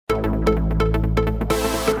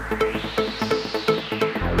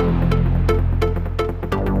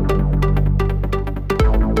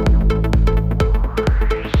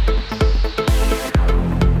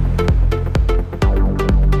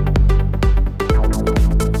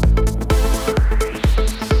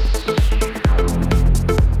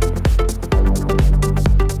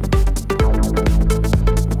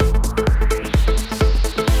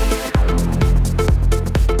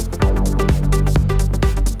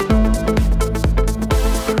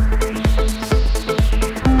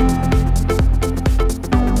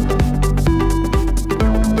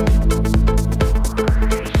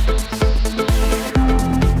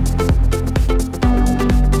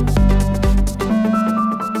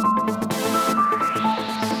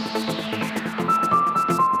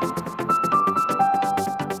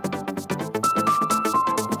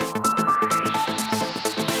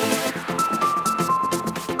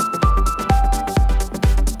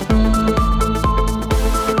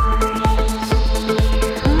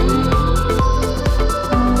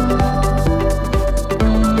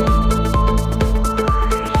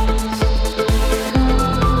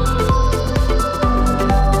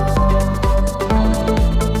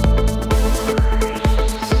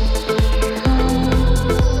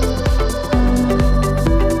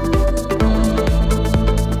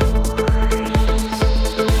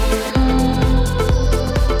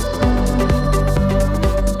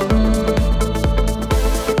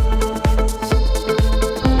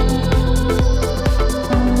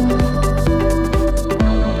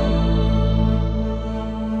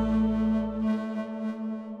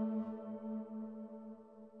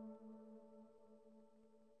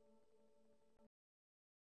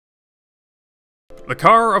The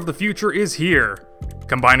car of the future is here.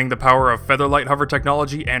 Combining the power of featherlight hover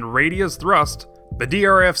technology and radius thrust, the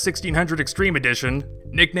DRF 1600 Extreme Edition,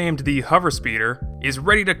 nicknamed the Hover Speeder, is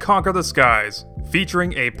ready to conquer the skies,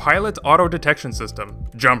 featuring a pilot auto detection system.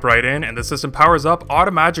 Jump right in and the system powers up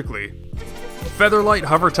automatically. Featherlight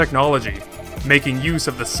hover technology. Making use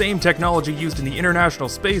of the same technology used in the International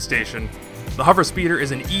Space Station, the Hover Speeder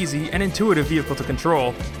is an easy and intuitive vehicle to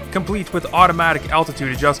control, complete with automatic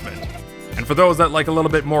altitude adjustment. And for those that like a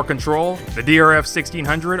little bit more control, the DRF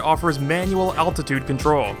 1600 offers manual altitude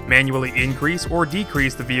control. Manually increase or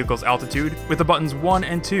decrease the vehicle's altitude with the buttons 1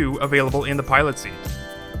 and 2 available in the pilot seat.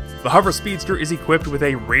 The Hover Speedster is equipped with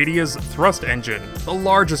a radius thrust engine, the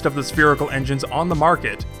largest of the spherical engines on the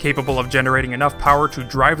market, capable of generating enough power to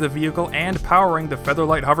drive the vehicle and powering the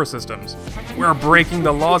featherlight hover systems. We're breaking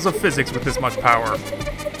the laws of physics with this much power.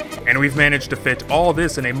 And we've managed to fit all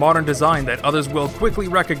this in a modern design that others will quickly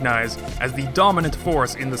recognize as the dominant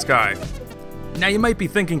force in the sky. Now you might be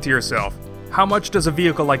thinking to yourself, how much does a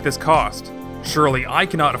vehicle like this cost? Surely I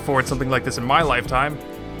cannot afford something like this in my lifetime.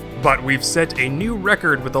 But we've set a new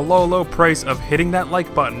record with the low price of hitting that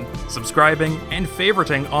like button, subscribing, and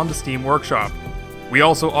favoriting on the Steam Workshop. We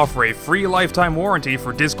also offer a free lifetime warranty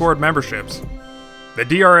for Discord memberships. The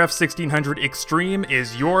DRF 1600 Extreme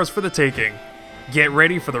is yours for the taking. Get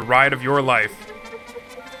ready for the ride of your life.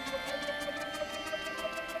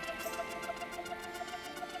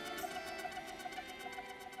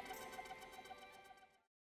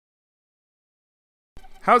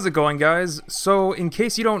 How's it going, guys? So, in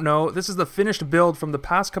case you don't know, this is the finished build from the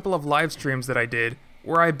past couple of live streams that I did,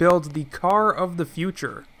 where I build the car of the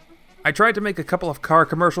future. I tried to make a couple of car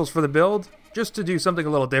commercials for the build, just to do something a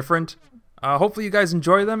little different. Hopefully you guys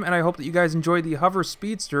enjoy them, and I hope that you guys enjoy the Hover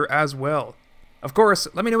Speedster as well. Of course,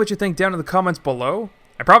 let me know what you think down in the comments below.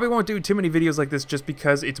 I probably won't do too many videos like this just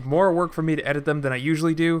because it's more work for me to edit them than I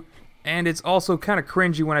usually do, and it's also kind of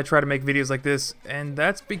cringy when I try to make videos like this, and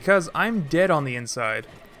that's because I'm dead on the inside.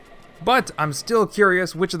 But I'm still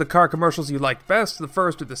curious which of the car commercials you liked best, the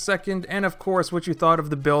first or the second, and of course what you thought of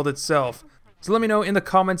the build itself. So let me know in the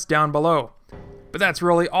comments down below. But that's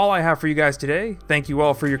really all I have for you guys today. Thank you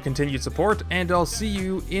all for your continued support, and I'll see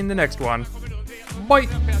you in the next one. Bye!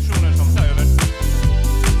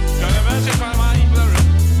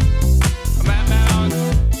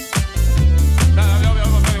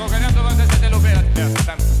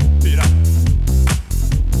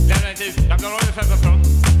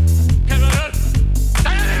 Jag